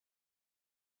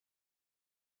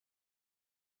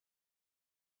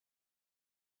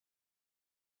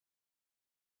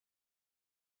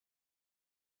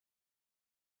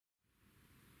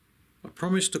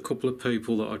promised a couple of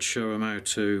people that I'd show them how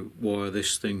to wire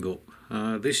this thing up.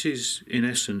 This is in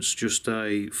essence just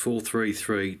a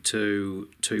 433 to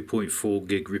 2.4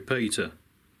 gig repeater.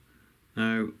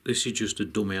 Now this is just a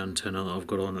dummy antenna that I've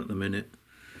got on at the minute.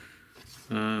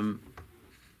 Now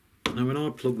when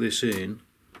I plug this in,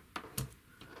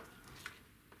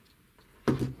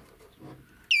 I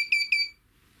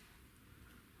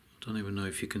don't even know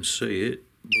if you can see it,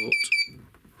 but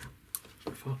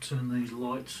if I turn these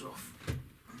lights off,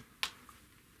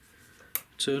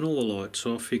 turn all the lights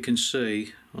off, you can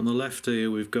see on the left here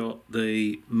we've got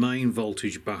the main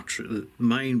voltage battery, the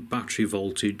main battery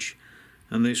voltage,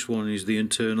 and this one is the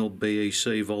internal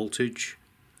BEC voltage.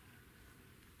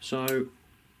 So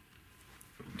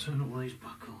turn all these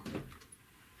back on.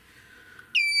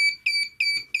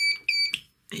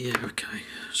 Yeah, okay.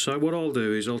 So what I'll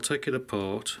do is I'll take it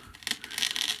apart,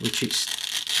 which it's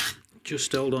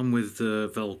just held on with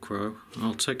Velcro.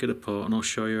 I'll take it apart and I'll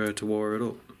show you how to wire it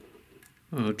up.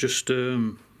 Just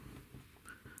to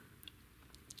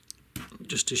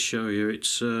show you,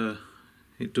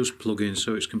 it does plug in,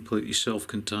 so it's completely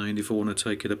self-contained if I want to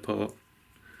take it apart.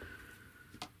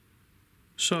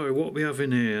 So what we have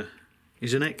in here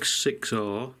is an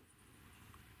X6R,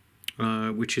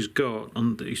 which has got,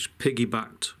 and it's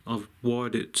piggybacked. I've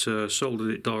wired it, soldered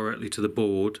it directly to the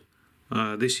board.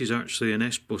 This is actually an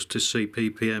S-bus to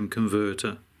CPPM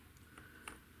converter,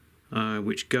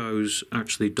 which goes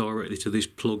actually directly to this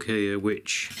plug here,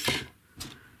 which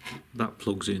that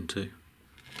plugs into.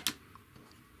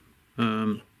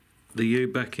 The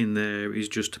U-back in there is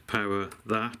just to power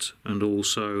that, and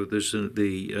also there's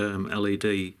the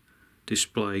LED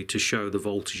display to show the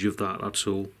voltage of that, that's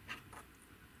all.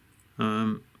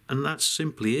 And that's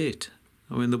simply it.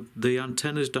 I mean, the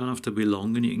antennas don't have to be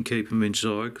long, and you can keep them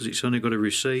inside because it's only got to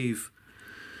receive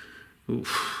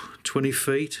 20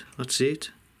 feet, that's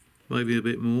it, maybe a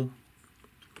bit more.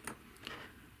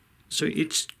 So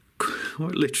it's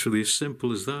quite literally as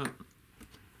simple as that.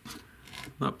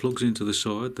 That plugs into the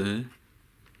side there.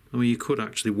 I mean, you could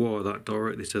actually wire that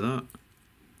directly to that,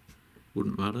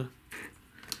 wouldn't matter.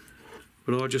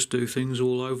 But I just do things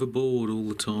all overboard all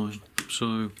the time,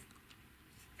 so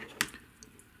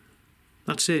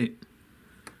that's it.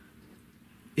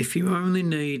 If you only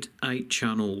need 8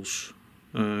 channels,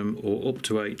 or up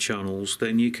to 8 channels,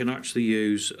 then you can actually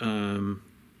use an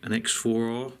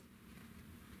X4R.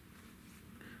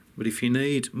 But if you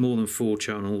need more than 4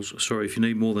 channels, sorry, if you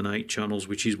need more than 8 channels,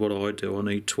 which is what I do, I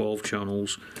need 12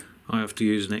 channels, I have to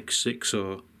use an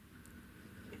X6R.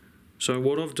 So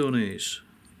what I've done is,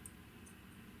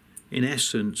 in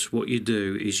essence, what you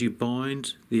do is you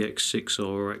bind the X6R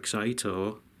or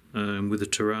X8R with a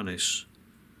Taranis.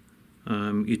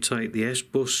 You take the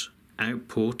S-bus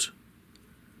output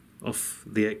off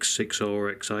the X6R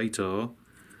or X8R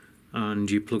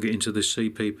and you plug it into the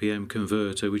CPPM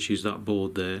converter, which is that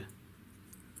board there.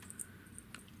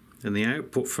 And the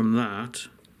output from that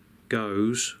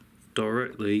goes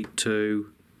directly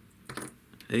to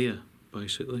here,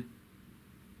 basically.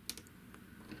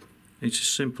 It's as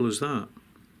simple as that.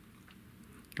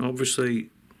 Obviously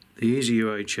the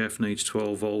EZUHF needs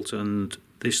 12 volt and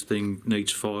this thing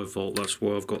needs 5 volt. That's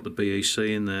why I've got the BEC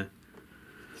in there,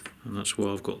 and that's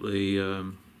why I've got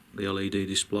the LED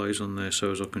displays on there,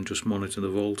 so as I can just monitor the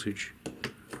voltage.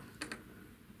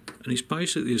 And it's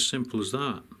basically as simple as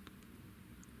that.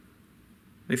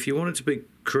 If you want it to be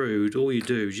crude, all you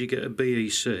do is you get a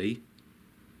BEC,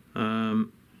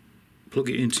 plug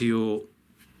it into your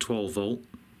 12 volt,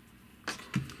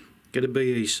 get a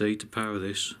BEC to power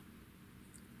this,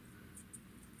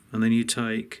 and then you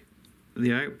take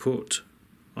the output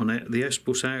on the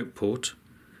S-bus output,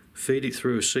 feed it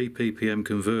through a CPPM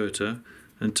converter,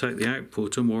 and take the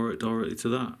output and wire it directly to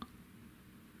that.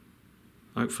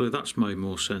 Hopefully that's made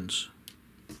more sense.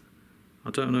 I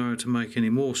don't know how to make any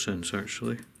more sense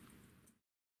actually.